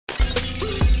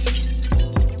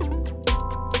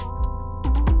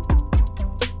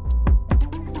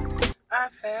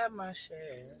had my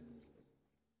share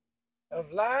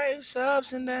of life's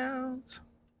ups and downs.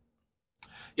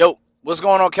 Yo, what's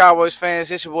going on, Cowboys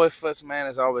fans? It's your boy Foots, man.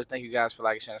 As always, thank you guys for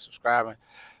liking, sharing, and subscribing.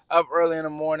 Up early in the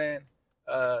morning.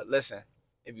 Listen,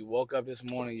 if you woke up this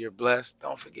morning, you're blessed.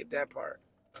 Don't forget that part.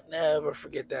 Never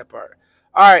forget that part.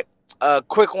 All right,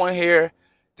 quick one here.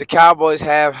 The Cowboys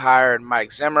have hired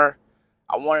Mike Zimmer.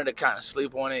 I wanted to kind of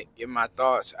sleep on it, give my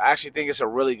thoughts. I actually think it's a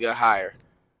really good hire.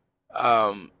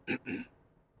 Um,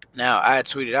 Now I had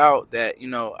tweeted out that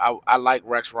I like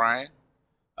Rex Ryan,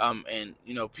 and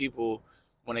people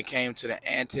when it came to the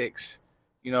antics,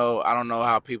 I don't know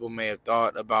how people may have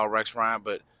thought about Rex Ryan,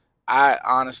 but I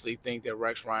honestly think that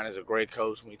Rex Ryan is a great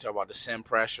coach when you talk about the sim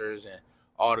pressures and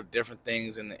all the different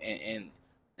things and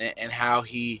how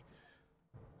he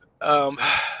um,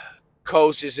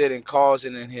 coaches it and calls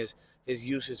it in his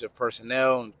usage of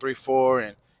personnel and 3-4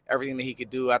 and everything that he could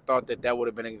do. I thought that would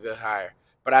have been a good hire,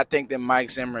 but I think that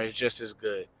Mike Zimmer is just as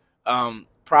good.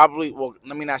 Probably, well,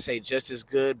 let me not say just as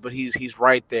good, but he's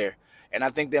right there. And I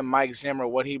think that Mike Zimmer,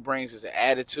 what he brings is an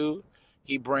attitude.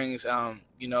 He brings,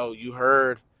 you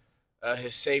heard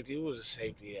his safety. Who was the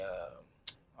safety?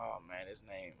 Oh man, his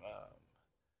name.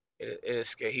 It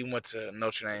escaped. He went to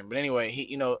Notre Dame, but anyway,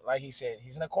 like he said,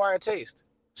 he's an acquired taste.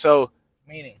 So,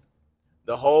 meaning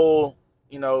the whole,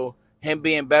 him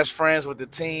being best friends with the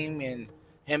team and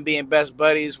him being best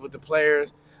buddies with the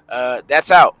players,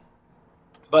 that's out.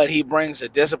 But he brings a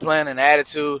discipline and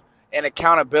attitude and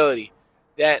accountability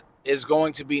that is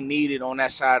going to be needed on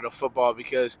that side of the football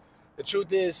because the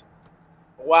truth is,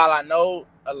 while I know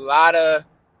a lot of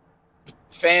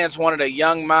fans wanted a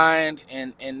young mind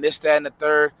and this, that, and the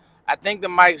third, I think the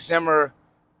Mike Zimmer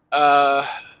uh,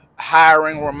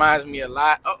 hiring reminds me a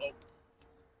lot.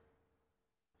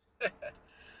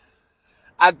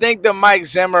 I think the Mike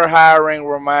Zimmer hiring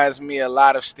reminds me a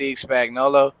lot of Steve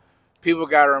Spagnuolo. People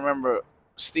got to remember,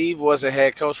 Steve was a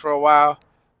head coach for a while.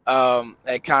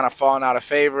 Had kind of fallen out of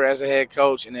favor as a head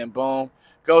coach, and then boom,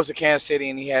 goes to Kansas City,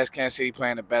 and he has Kansas City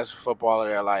playing the best football of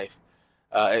their life,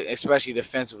 especially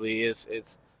defensively.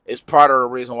 It's part of the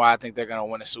reason why I think they're going to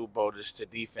win a Super Bowl. Just the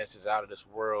defense is out of this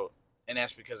world, and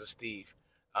that's because of Steve.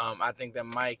 I think that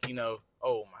Mike,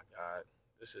 oh my God,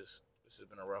 this has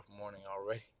been a rough morning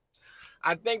already.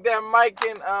 I think that Mike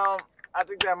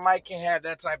can have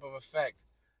that type of effect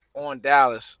on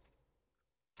Dallas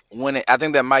I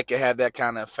think that Mike can have that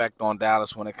kind of effect on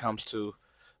Dallas when it comes to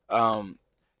um,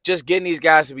 just getting these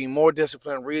guys to be more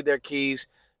disciplined, read their keys,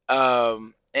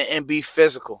 and be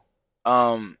physical.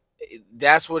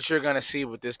 That's what you're gonna see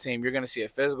with this team. You're gonna see a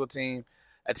physical team,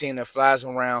 a team that flies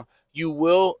around.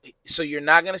 So you're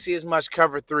not gonna see as much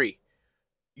cover three.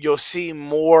 You'll see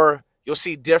more. You'll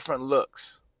see different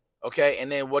looks. Okay,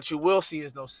 and then what you will see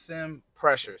is those sim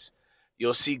pressures.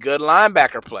 You'll see good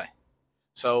linebacker play.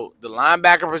 So the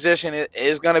linebacker position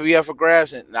is going to be up for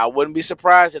grabs, and I wouldn't be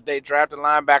surprised if they drafted a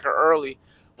linebacker early,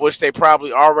 which they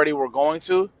probably already were going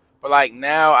to. But like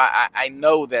now, I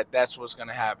know that that's what's going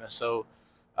to happen. So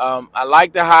I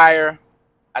like the hire.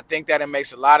 I think that it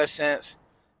makes a lot of sense,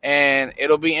 and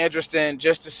it'll be interesting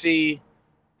just to see,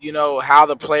 how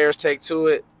the players take to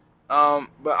it.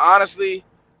 But honestly,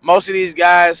 most of these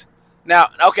guys now,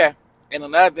 okay. And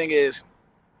another thing is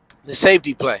the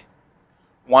safety play.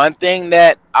 One thing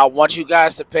that I want you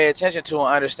guys to pay attention to and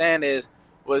understand is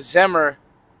with Zimmer,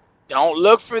 don't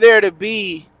look for there to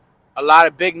be a lot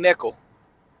of big nickel.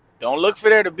 Don't look for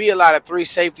there to be a lot of three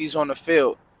safeties on the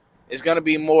field. It's going to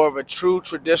be more of a true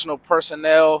traditional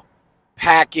personnel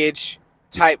package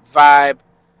type vibe,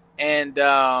 and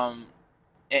and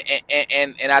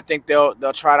I think they'll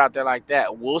try it out there like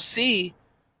that. We'll see,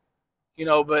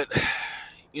 but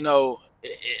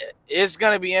it's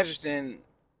going to be interesting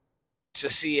to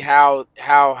see how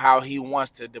he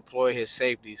wants to deploy his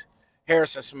safeties.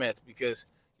 Harrison Smith, because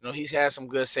he's had some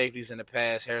good safeties in the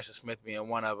past. Harrison Smith being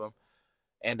one of them,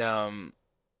 and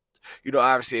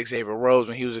obviously Xavier Rhodes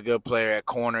when he was a good player at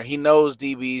corner. He knows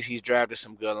DBs. He's drafted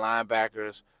some good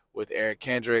linebackers with Eric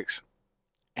Kendricks,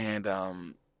 and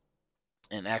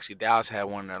actually Dallas had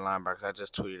one of their linebackers. I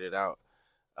just tweeted it out.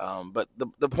 But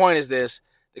the point is this: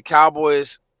 the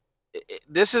Cowboys.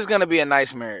 This is going to be a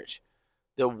nice marriage.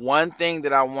 The one thing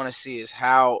that I want to see is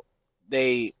how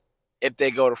if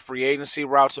they go to free agency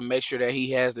route to make sure that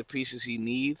he has the pieces he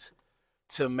needs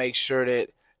to make sure that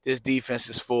this defense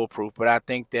is foolproof. But I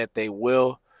think that they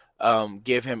will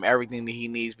give him everything that he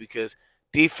needs because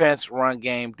defense, run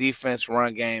game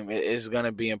is going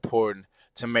to be important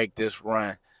to make this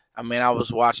run. I mean, I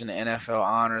was watching the NFL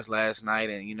honors last night,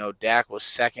 and Dak was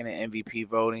second in MVP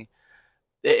voting.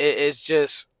 It's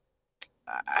just,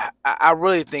 I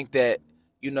really think that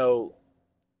you know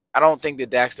I don't think that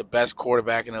Dak's the best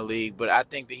quarterback in the league, but I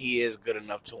think that he is good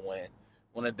enough to win.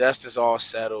 When the dust is all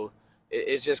settled,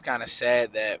 it's just kind of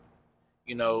sad that,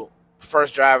 you know,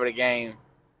 first drive of the game,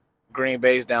 Green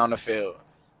Bay's down the field.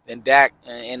 Then Dak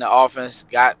and the offense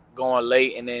got going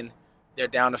late, and then they're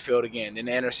down the field again. Then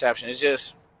the interception. It's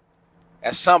just,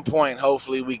 at some point,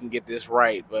 hopefully we can get this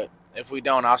right. But if we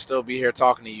don't, I'll still be here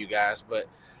talking to you guys. But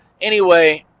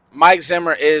anyway, Mike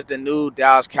Zimmer is the new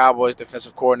Dallas Cowboys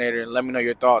defensive coordinator. Let me know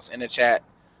your thoughts in the chat.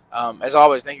 As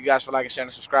always, thank you guys for liking, sharing,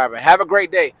 and subscribing. Have a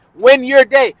great day. Win your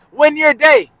day. Win your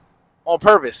day on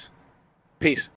purpose. Peace.